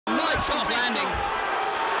landing. Shots.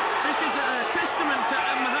 This is a testament to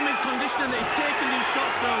Muhammad's conditioning that he's taken these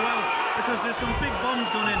shots so well, because there's some big bombs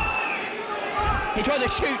gone in. He tried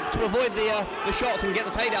to shoot to avoid the shots and get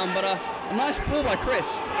the takedown, but a nice ball by Chris.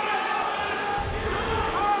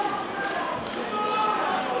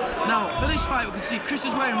 Now, for this fight, we can see Chris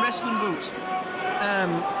is wearing wrestling boots.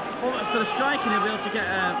 For the striking, he'll be able to get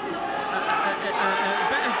a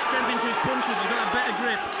better strength into his punches. He's got a better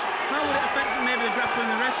grip. How would it affect maybe the grappling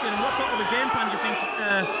and the wrestling? And what sort of a game plan do you think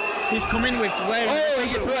he's come in with? Oh,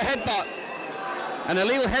 he threw a headbutt. An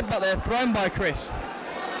illegal headbutt there thrown by Chris.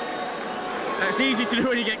 It's easy to do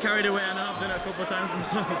when you get carried away. I know I've done it a couple of times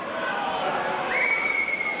myself.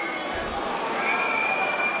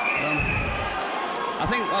 I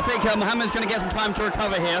think Muhammad's going to get some time to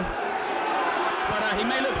recover here, but he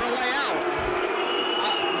may look for a way out.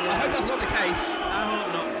 I hope that's not the case. I hope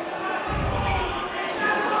not.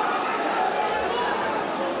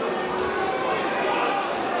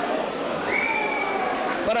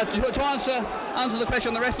 But to answer the question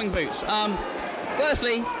on the wrestling boots,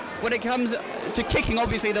 firstly, when it comes to kicking,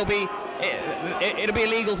 obviously it'll be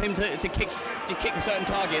illegal for him to kick to certain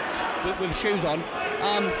targets with shoes on.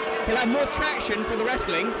 He'll have more traction for the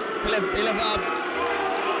wrestling. He'll have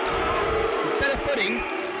better footing,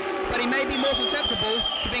 but he may be more susceptible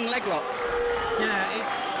to being leg locked. Yeah,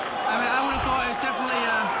 I would have thought it was definitely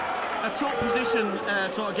a top position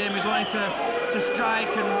sort of game. He's wanting to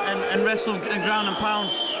strike and wrestle and ground and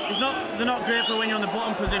pound. They're not great for when you're on the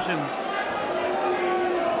bottom position.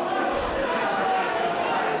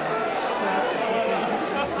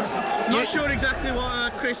 Not sure exactly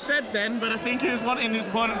what Chris said then, but I think he was wanting his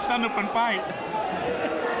opponent to stand up and fight.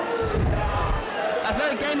 That's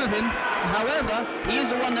very game of him. However, he is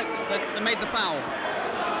the one that made the foul.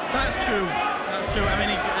 That's true. That's true. I mean,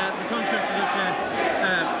 the consequences look.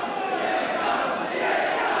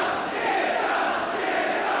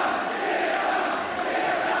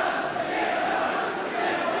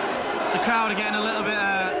 The crowd are getting a little bit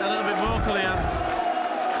vocal here.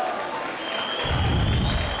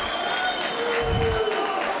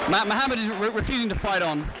 Muhammad is refusing to fight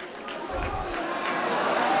on.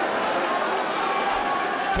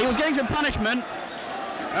 He was getting some punishment,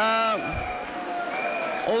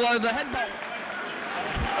 although the headbutt,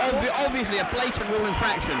 obviously a blatant rule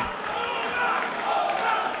infraction.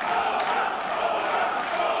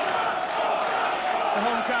 The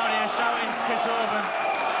home crowd here shouting Chris Hoban.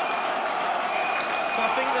 So I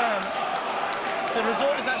think the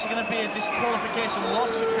result is actually going to be a disqualification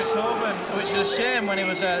loss for Chris Hoban, which is a shame when he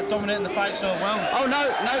was dominating the fight so well. Oh no,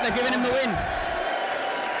 they've given him the win.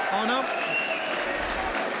 Oh no.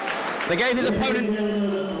 They gave his opponent.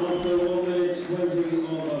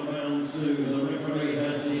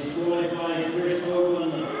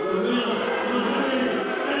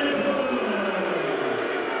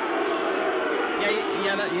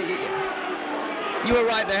 You were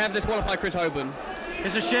right, they have disqualified Chris Hoban.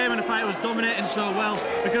 It's a shame when the fight was dominating so well,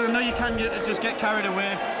 because I know you can just get carried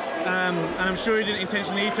away, and I'm sure he didn't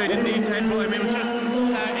intentionally need to, he didn't need to headbutt him, it was just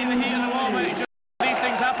in the heat of the moment, these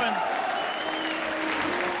things happen.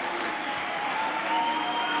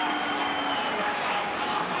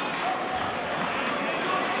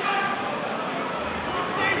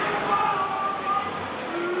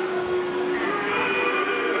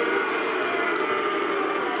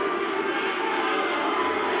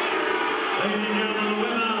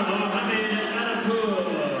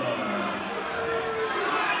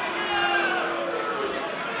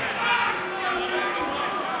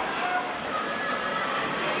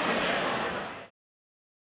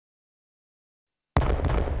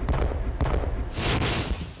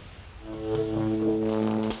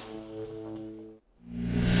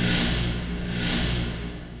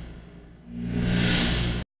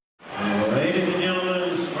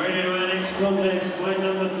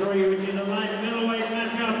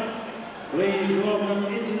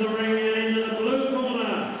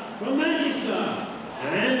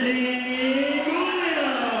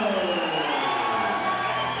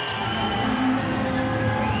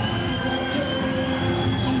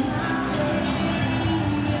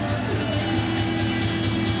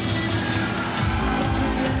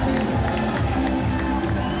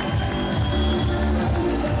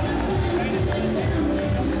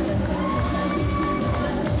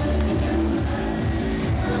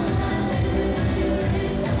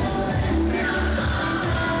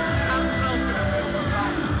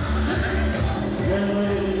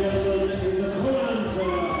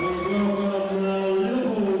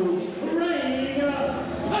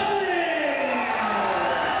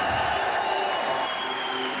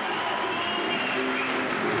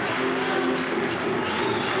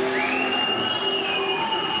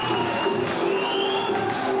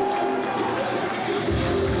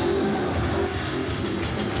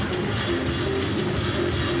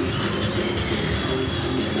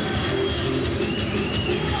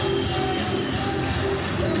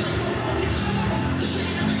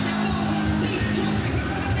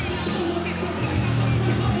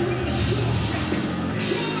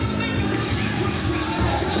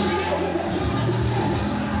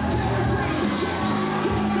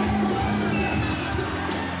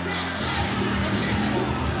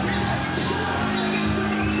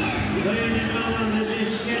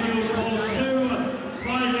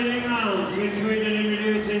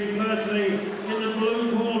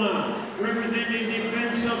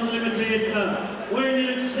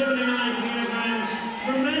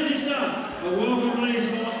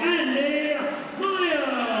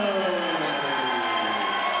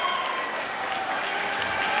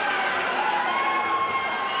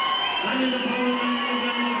 And in the following,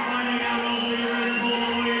 finding out of the red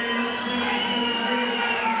ball in the semi-supersede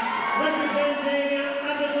match, representing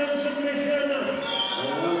Atherton Submission,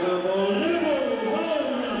 the Liverpool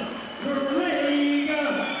own Craig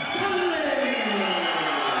Conley.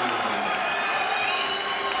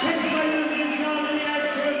 Next fighters in charge of the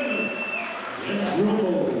action. Let's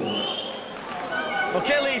roll.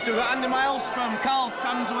 Okay, Lee, so we've got Andy Miles from Carl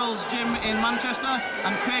Tanswell's gym in Manchester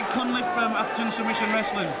and Craig Cunliffe from Atherton Submission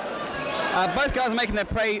Wrestling. Both guys are making their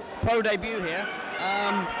pro debut here,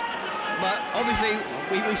 but obviously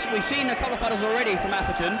we've seen a couple of fighters already from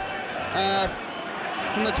Atherton.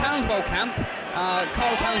 From the Townswell camp,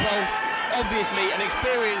 Carl Townswell, obviously an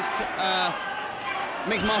experienced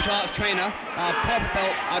mixed martial arts trainer, purple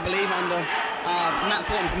belt, I believe, under Matt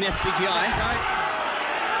Thornton from the FPGI. That's right.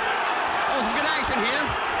 Oh, some good action here.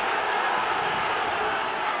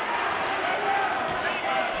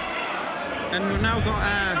 And we've now got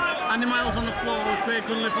Andy Miles on the floor with Craig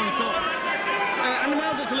Cunliffe on top. Andy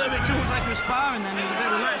Miles looked a little bit too much like he was sparring then. He was a bit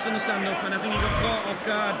relaxed on the stand-up and I think he got caught off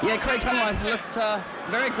guard. Yeah, Craig Cunliffe looked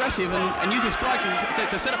very aggressive and used his strikes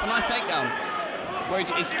to set up a nice takedown. Where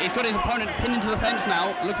he's got his opponent pinned into the fence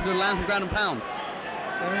now, looking to land from ground and pound.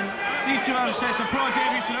 I mean, these two, as I say, it's a pro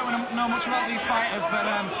debut, so I don't know much about these fighters, but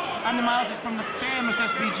Andy Miles is from the famous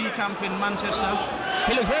SBG camp in Manchester.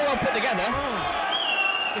 He looks very well put together. Oh,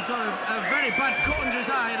 he's got a very bad cut under his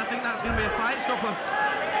eye, and I think that's going to be a fight stopper.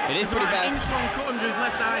 It is It's pretty about bad. an inch-long cut under his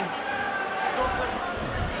left eye.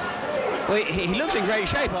 Well, he looks in great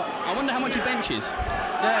shape. I wonder how much he benches.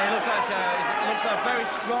 Yeah, he looks like a very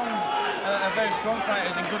strong fighter.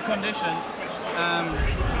 He's in good condition.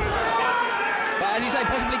 But as you say,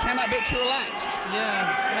 possibly came out a bit too relaxed.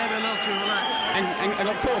 Yeah, maybe a little too relaxed. And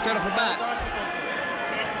got caught straight off the bat.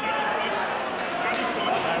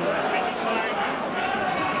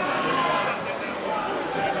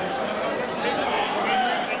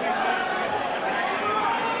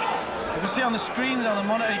 You can see on the screens on the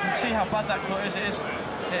monitor, you can see how bad that cut is. It's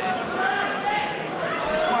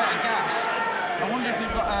quite a gash. I wonder if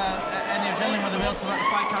they've got any adrenaline where they'll be able to let the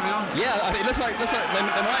fight carry on. Yeah, it looks like they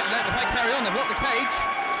might let the fight carry on. They've locked the cage.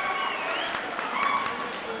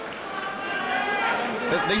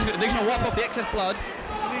 They're just going to wipe off the excess blood.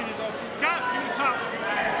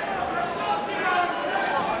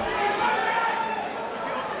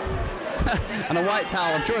 And a white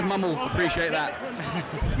towel. I'm sure his mum will appreciate that.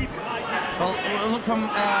 Well, we'll look for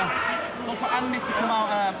Andy to come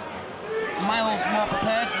out Miles more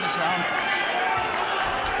prepared for this round.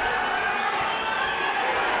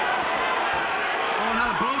 Oh, now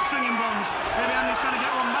they're both swinging bombs. Maybe Andy's trying to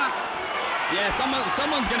get one back. Yeah,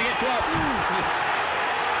 someone's going to get dropped.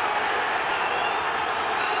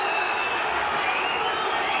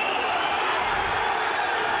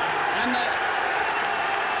 And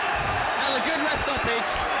a good ref stoppage.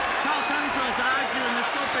 Carl Tanswell's arguing the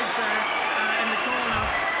stoppage there in the corner.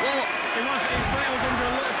 Well, His fight was under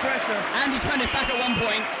a lot of pressure. Andy turned it back at one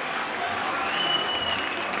point.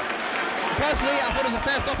 Personally, I thought it was a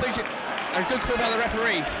fair stoppage. A good call by the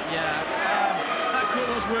referee. Yeah, that cut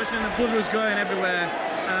was worse and the blood was going everywhere.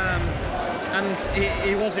 And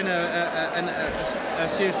he was in a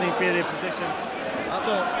seriously inferior position.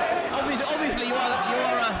 So obviously you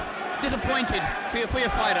are disappointed for your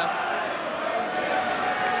fighter.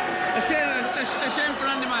 A shame for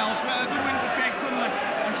Andy Miles, but a good win for Craig Cunliffe.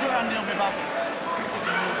 I'm sure Andy will be back.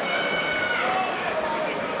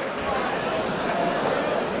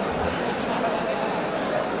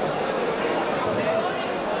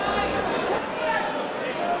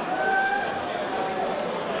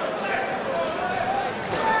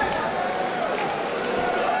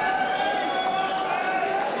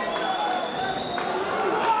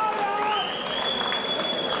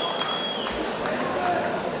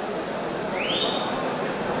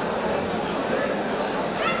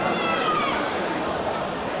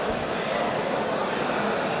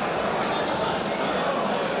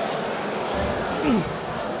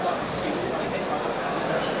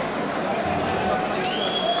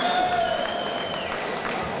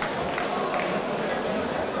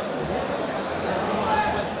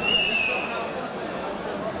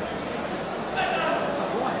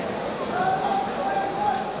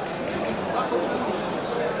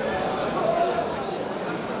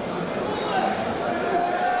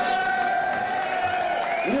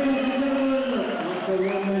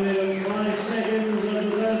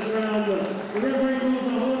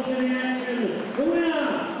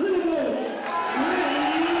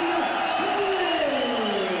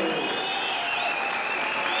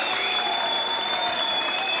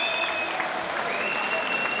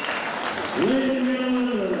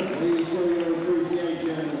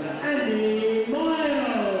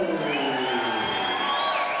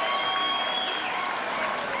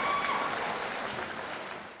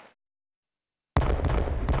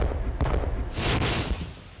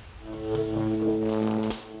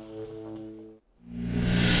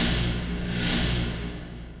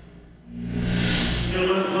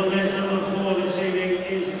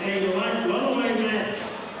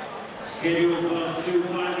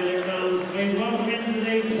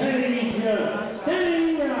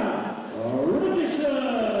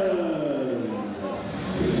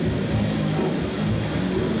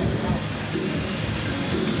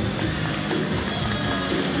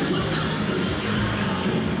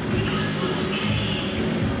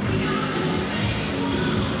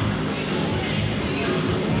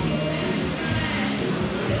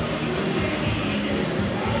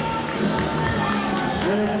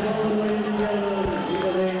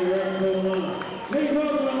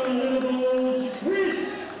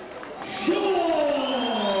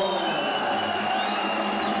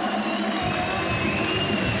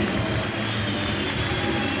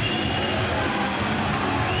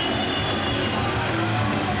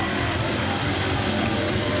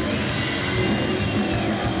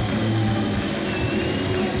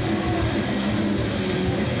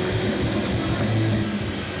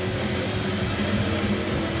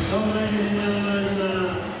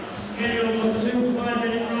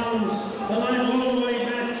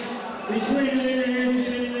 between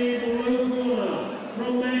elimination in the blue corner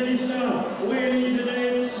from Manchester, weighing in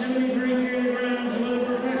today at 73 kilograms with a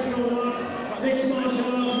professional mixed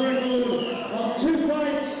martial arts record of 2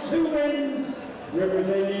 fights, 2 wins,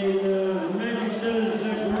 representing Manchester's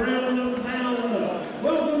ground and pound.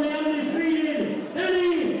 Welcome the undefeated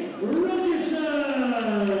Danny Rogerson.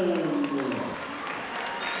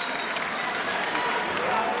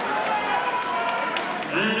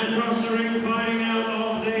 And across the ring, fighting out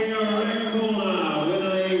of the red corner with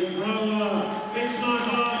a pro mixed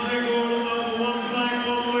martial arts record of 1 fight,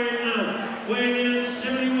 1 win, weighing in at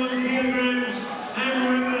 71 kilograms and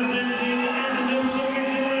representing Antidote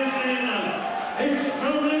Submission Wrestling. It's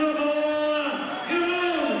from Liverpool,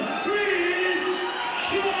 Chris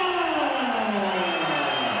Shaw.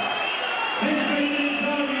 Expecting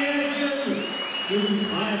target to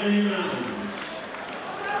 5 rounds.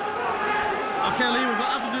 Okay, Lee, we've got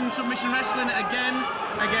Atherton Submission Wrestling again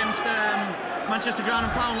against Manchester Ground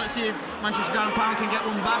and Pound. Let's see if Manchester Ground and Pound can get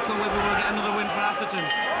one back or whether we'll get another win for Atherton.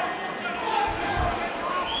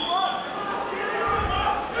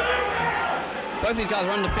 Both these guys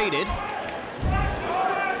are undefeated.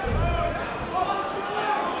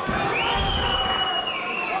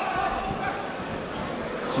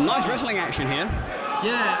 Some nice wrestling action here.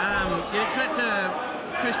 Yeah, you'd expect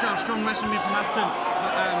Chris to have strong wrestling from Atherton.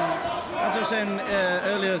 But, as I was saying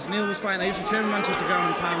earlier, as Neil was fighting, I used to train with Manchester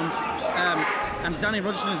Ground and Pound. And Danny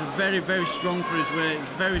Rogerson is very, very strong for his weight. He's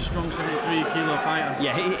a very strong 73 kilo fighter.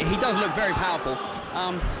 Yeah, he does look very powerful.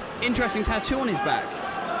 Interesting tattoo on his back.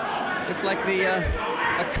 Looks like the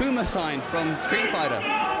Akuma sign from Street Fighter.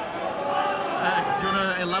 Do you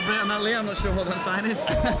want to elaborate on that, Lee? I'm not sure what that sign is.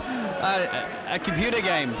 A computer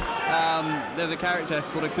game. There's a character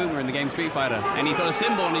called Akuma in the game Street Fighter, and he's got a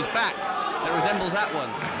symbol on his back that resembles that one.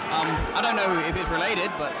 I don't know if it's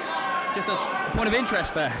related, but just a point of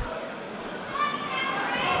interest there.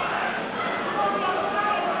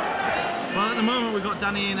 Well, at the moment we've got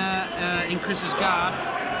Danny in Chris's guard.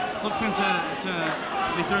 Look for him to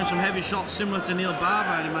be throwing some heavy shots similar to Neil Barber,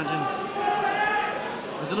 I'd imagine.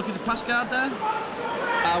 Is he looking to pass guard there?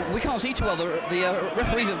 We can't see too well. The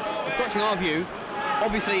referees are obstructing our view.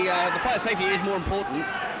 Obviously, the fighter safety is more important.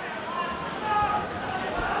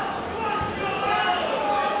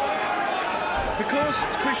 Because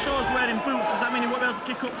Chris Shaw's wearing boots, does that mean he won't be able to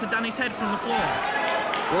kick up to Danny's head from the floor?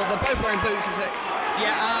 Well, they're both wearing boots.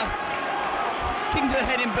 Kicking to the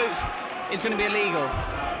head in boots is going to be illegal.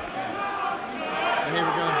 So here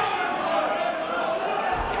we go.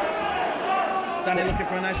 Danny looking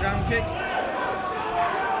for a nice round kick.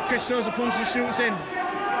 Chris throws a punch and shoots in.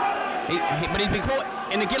 But he's been caught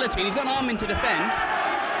in the guillotine. He's got an arm in to defend.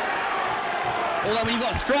 Although when you've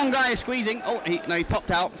got a strong guy squeezing, he popped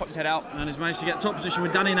his head out. And he's managed to get top position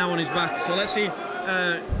with Danny now on his back. So let's see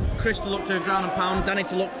Chris to look to ground and pound, Danny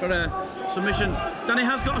to look for submissions. Danny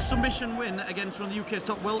has got a submission win against one of the UK's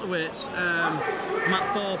top welterweights, Matt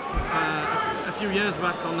Thorpe, a few years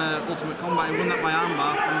back on Ultimate Combat. He won that by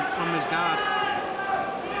armbar from his guard.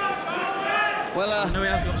 Well, I know he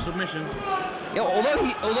has got a submission. Yeah,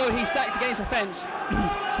 although he's stacked against the fence,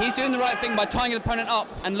 he's doing the right thing by tying his opponent up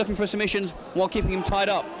and looking for submissions while keeping him tied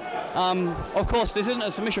up. Of course, this isn't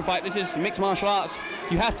a submission fight. This is mixed martial arts.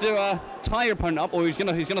 You have to tie your opponent up, or he's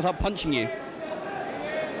gonna start punching you.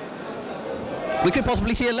 We could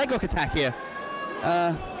possibly see a leg lock attack here.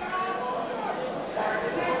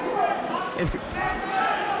 If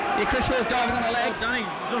Chris Shaw's diving on a leg. Danny's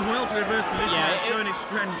done well to reverse position, showing his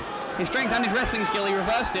strength. His strength and his wrestling skill, he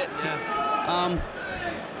reversed it. Yeah.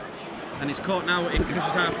 And he's caught now in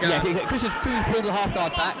Chris's half guard. Yeah, Chris has pulled the half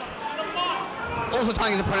guard back. Also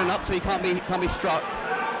tying his opponent up so he can't be struck.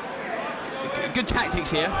 Good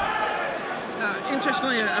tactics here.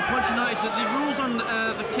 Interestingly, a point to notice that the rules on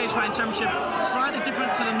the Cage Fighting Championship are slightly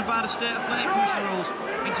different to the Nevada State Athletic Commission rules,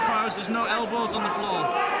 insofar as there's no elbows on the floor.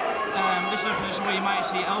 This is a position where you might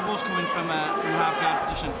see elbows coming from half guard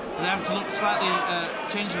position. They have to look slightly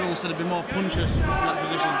change the rules so there'll be more punches from that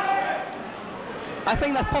position. I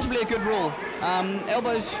think that's possibly a good rule.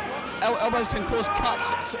 Elbows can cause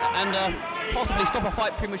cuts and possibly stop a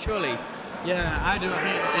fight prematurely. Yeah, I do. I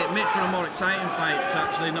think it makes for a more exciting fight to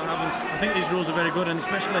actually not have them. I think these rules are very good, and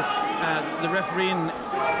especially the refereeing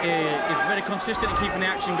is very consistent in keeping the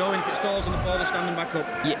action going. If it stalls on the floor, they're standing back up.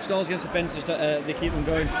 Yeah. If it stalls against the fence, they keep them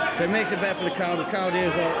going. So it makes it better for the crowd. The crowd here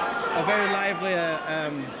is a very lively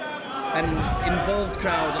and involved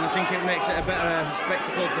crowd, and I think it makes it a better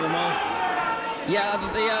spectacle for them all. Yeah,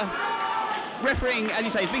 the refereeing, as you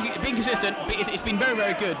say, it's been consistent. It's been very,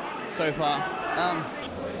 very good so far.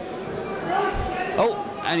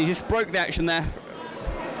 And he just broke the action there.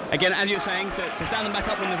 Again, as you were saying, to stand them back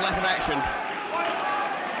up when there's lack of action.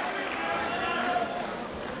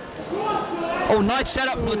 Oh, nice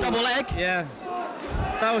setup for the double leg. Yeah,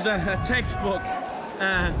 that was a textbook.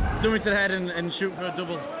 Dummy to the head and shoot for a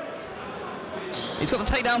double. He's got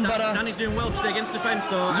the takedown, but Danny's doing well to stay against the fence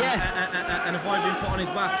though, yeah, and avoid being put on his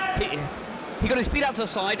back. He got his feet out to the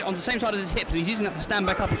side, on the same side as his hips, and he's using that to stand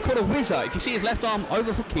back up. He's called a whizzer. If you see his left arm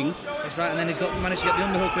overhooking. That's right, and then he's managed to get the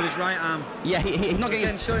underhook with his right arm. Yeah, he's not getting...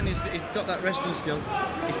 Again, showing he's got that wrestling skill.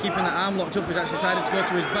 He's keeping that arm locked up. He's actually decided to go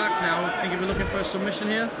to his back now. I think he'll be looking for a submission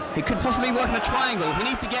here. He could possibly work in a triangle. He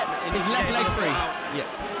needs to get his left leg free. Yeah.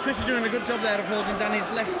 Chris is doing a good job there of holding Danny's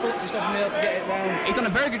left foot to stop him able to get it round. He's done a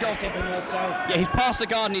very good job. Taking north-south. Yeah, he's passed the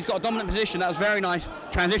guard and he's got a dominant position. That was very nice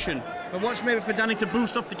transition. But watch maybe for Danny to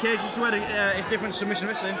boost off the cage. This is where it's different submission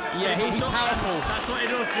wrestling. Yeah, he's powerful. That's what he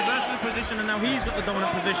does. Reverses the position and now he's got the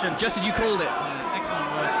dominant position. Just as you called it. Yeah, excellent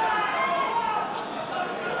work.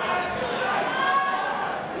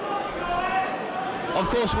 Of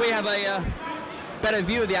course, we have a better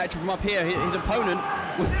view of the action from up here. His opponent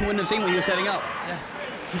wouldn't have seen what he was setting up. Yeah.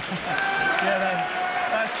 Yeah,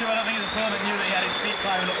 that's true. I don't think his opponent knew that he had his feet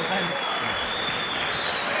climbing up the fence.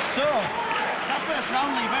 So, that first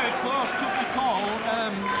round, Lee, very close, tough to call.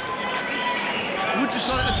 Wood just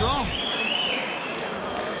got it a draw.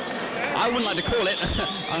 I wouldn't like to call it.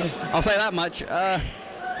 I'll say that much.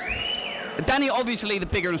 Danny, obviously the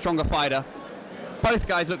bigger and stronger fighter. Both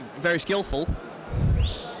guys look very skillful.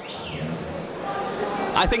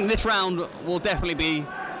 I think this round will definitely be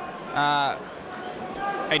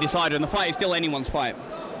a decider, and the fight is still anyone's fight.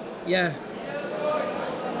 Yeah.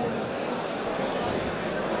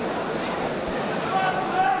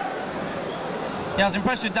 Yeah, I was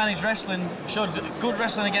impressed with Danny's wrestling. Showed good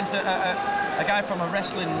wrestling against a guy from a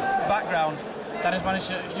wrestling background. Danny's managed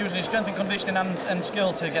to, using his strength and conditioning and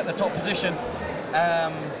skill to get the top position.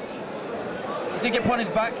 He did get put on his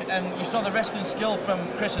back, and you saw the wrestling skill from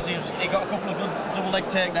Chris as he got a couple of good double leg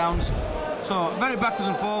takedowns. So very backwards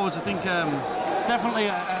and forwards. I think definitely.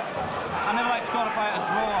 I never like to call a fight a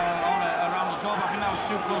draw or a round of draw, but I think that was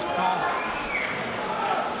too close to call.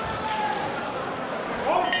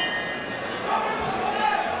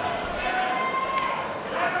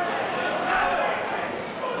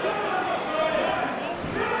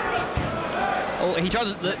 Oh, he tried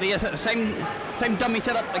the same dummy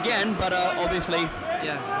setup again, but obviously.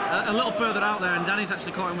 Yeah, a little further out there, and Danny's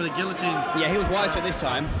actually caught him with a guillotine. Yeah, he was wise to this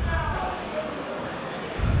time.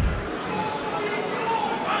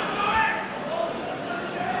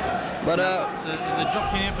 But the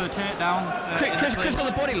jockeying here for the takedown. Chris got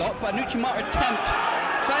the body lock, but Nuchimaru attempt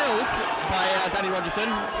failed by Danny Rogerson.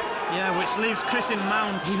 Yeah, which leaves Chris in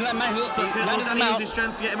mount. He's landed the Danny mount. used his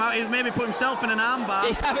strength to get him out. He maybe put himself in an armbar.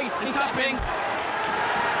 He's tapping.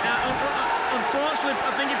 Unfortunately,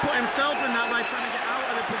 I think he put himself in that by trying to get out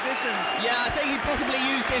of the position. Yeah, I think he possibly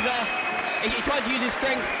used his. He tried to use his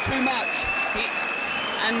strength too much.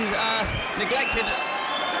 And neglected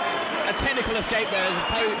a technical escape there as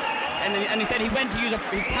opposed. And instead he went to use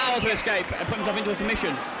his power to escape and put himself into a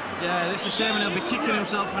submission. Yeah, this is a shame, and he'll be kicking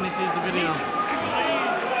himself when he sees the video.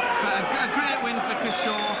 But a great win for Chris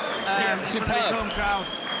Shaw in front of his home crowd.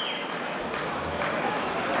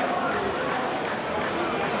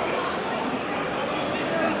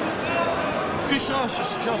 Chris Shaw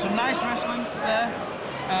shows some nice wrestling there.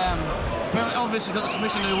 But obviously got the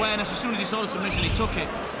submission and awareness. As soon as he saw the submission, he took it.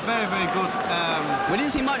 Very, very good. We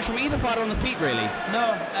didn't see much from either fighter on the feet, really.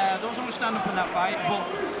 No, there wasn't much stand-up in that fight, but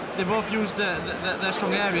they both used their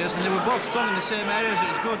strong areas, and they were both strong in the same areas. It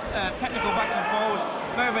was good technical backs and forwards,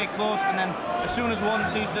 very, very close, and then as soon as one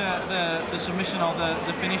sees the submission or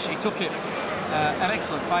the finish, he took it. An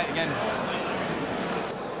excellent fight again.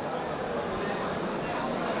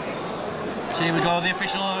 So here we go, the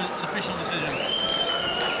official decision.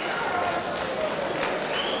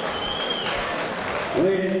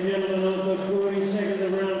 Ladies and gentlemen, of the 40 seconds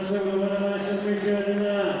of round 2 of an submission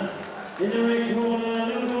in the ring corner,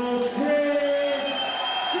 number Chris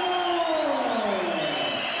Shaw.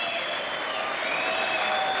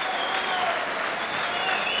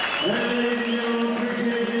 And ladies and gentlemen,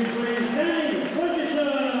 appreciation please, Danny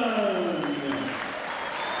Rogerson.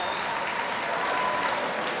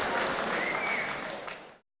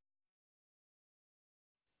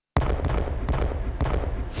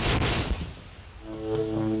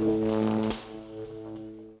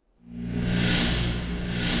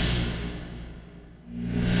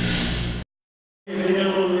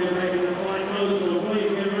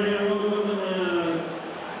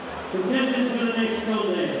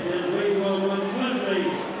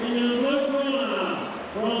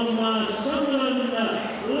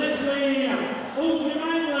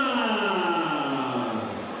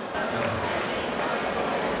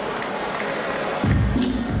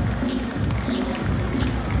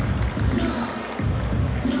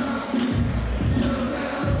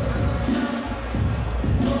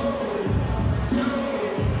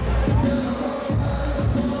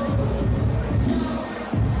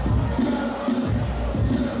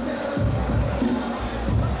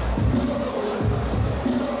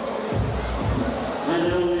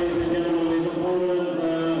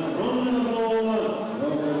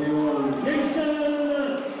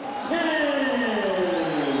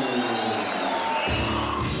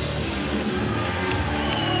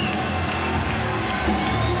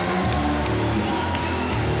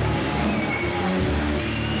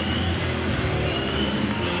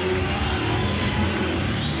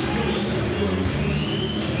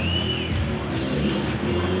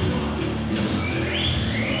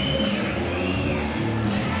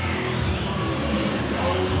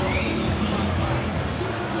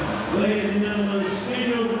 Ladies and gentlemen,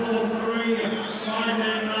 scheduled for 3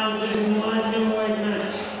 5-man rounds is a light middleweight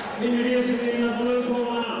match. Introducing in the blue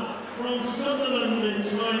corner from Sunderland in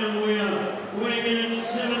China, we are weighing in at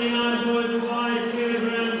 79.5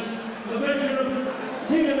 kilograms. A veteran of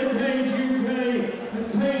King of the Cage UK and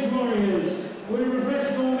Cage Warriors with a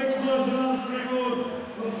professional mixed martial arts record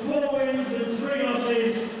of 4 wins and 3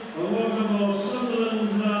 losses. A welcome of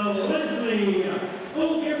Sunderland's Leslie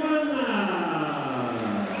Ojibwana.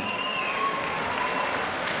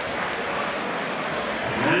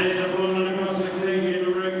 And the one across the cage in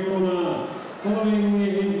the red corner, following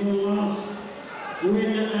his last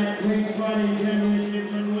win at Cage Fighting Championship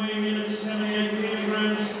and weighing in at 78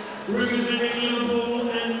 kilograms, representing Liverpool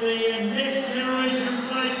and the next generation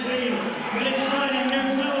fight team. An exciting new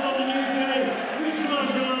talent on the UK mixed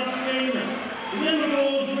martial arts scene.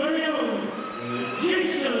 Liverpool's very own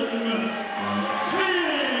Jason Tan.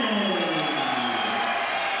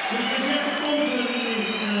 Mr. Jeff Bolton is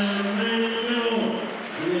the man in the middle.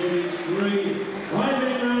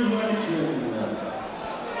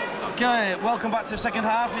 Okay, welcome back to the second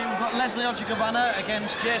half. Here we've got Leslie Ojibwana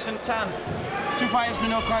against Jason Tan. Two fighters we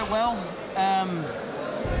know quite well.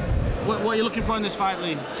 What are you looking for in this fight,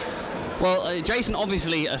 Lee? Well, Jason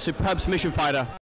obviously a superb submission fighter.